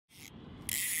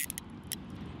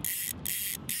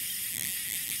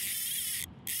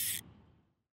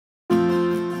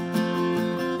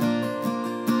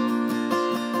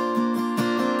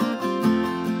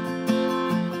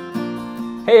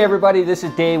Hey everybody, this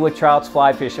is Dave with Trouts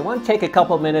Fly Fishing. I want to take a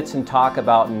couple minutes and talk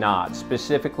about knots,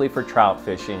 specifically for trout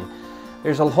fishing.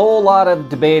 There's a whole lot of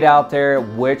debate out there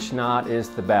which knot is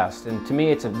the best, and to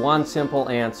me it's one simple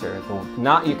answer. The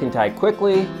knot you can tie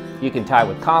quickly, you can tie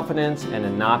with confidence, and a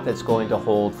knot that's going to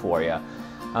hold for you.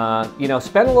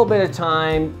 Spend a little bit of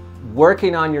time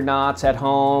working on your knots at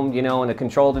home, in a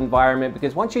controlled environment,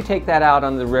 because once you take that out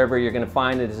on the river, you're going to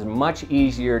find it is much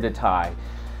easier to tie.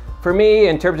 For me,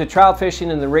 in terms of trout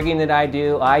fishing and the rigging that I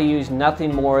do, I use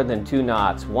nothing more than two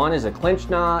knots. One is a clinch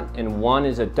knot and one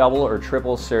is a double or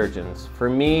triple surgeons. For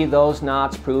me, those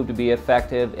knots prove to be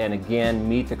effective and again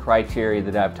meet the criteria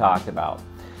that I've talked about.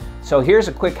 So here's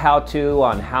a quick how-to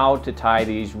on how to tie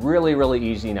these really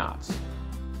easy knots.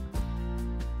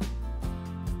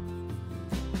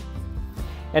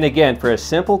 And again, for a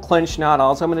simple clinch knot,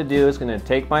 all I'm going to do is going to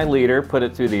take my leader, put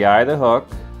it through the eye of the hook.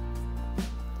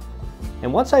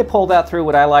 And once I pull that through,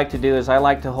 what I like to do is I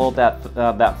like to hold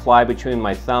that fly between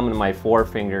my thumb and my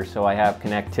forefinger so I have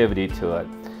connectivity to it.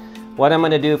 What I'm going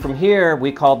to do from here,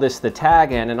 we call this the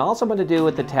tag end, and all I'm going to do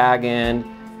with the tag end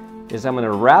is I'm going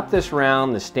to wrap this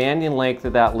around the standing length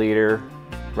of that leader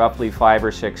roughly 5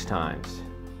 or 6 times.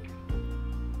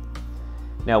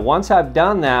 Now once I've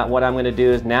done that, what I'm going to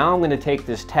do is now I'm going to take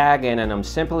this tag end and I'm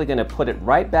simply going to put it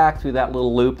right back through that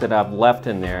little loop that I've left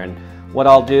in there. And what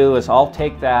I'll do is I'll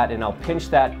take that and I'll pinch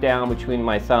that down between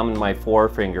my thumb and my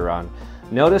forefinger on.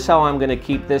 Notice how I'm going to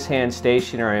keep this hand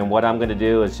stationary, and what I'm going to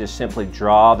do is just simply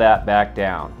draw that back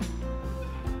down.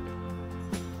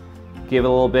 Give it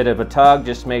a little bit of a tug,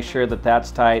 just make sure that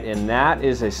that's tight, and that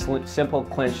is a simple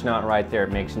clinch knot right there.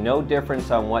 It makes no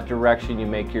difference on what direction you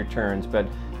make your turns, but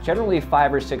generally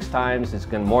 5 or 6 times is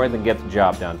going to more than get the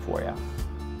job done for you.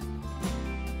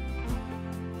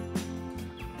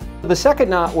 The second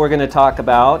knot we're going to talk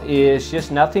about is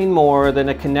just nothing more than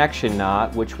a connection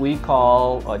knot, which we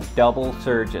call a double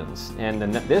surgeons. And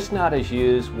this knot is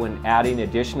used when adding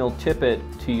additional tippet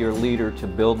to your leader to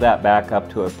build that back up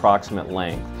to approximate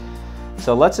length.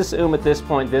 So let's assume at this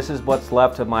point this is what's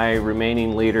left of my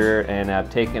remaining leader, and I've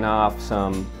taken off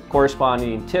some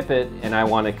corresponding tippet and I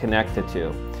want to connect the two.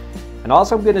 And all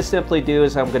I'm going to simply do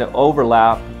is I'm going to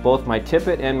overlap both my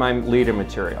tippet and my leader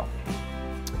material.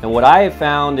 And what I have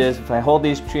found is if I hold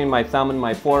these between my thumb and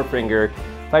my forefinger,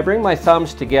 if I bring my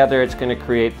thumbs together, it's going to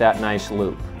create that nice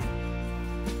loop.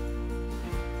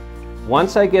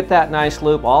 Once I get that nice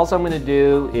loop, all I'm going to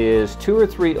do is 2 or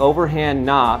 3 overhand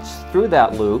knots through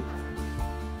that loop.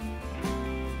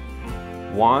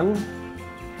 1,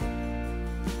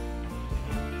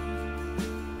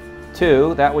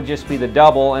 2, that would just be the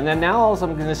double, and then now all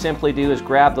I'm going to simply do is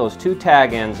grab those 2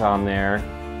 tag ends on there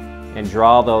and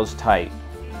draw those tight.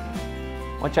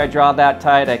 Once I draw that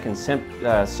tight, I can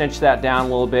cinch that down a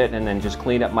little bit and then just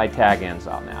clean up my tag ends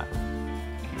on that.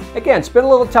 Again, spend a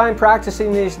little time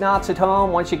practicing these knots at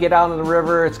home. Once you get out on the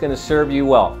river, it's going to serve you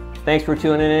well. Thanks for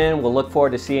tuning in. We'll look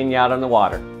forward to seeing you out on the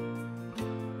water.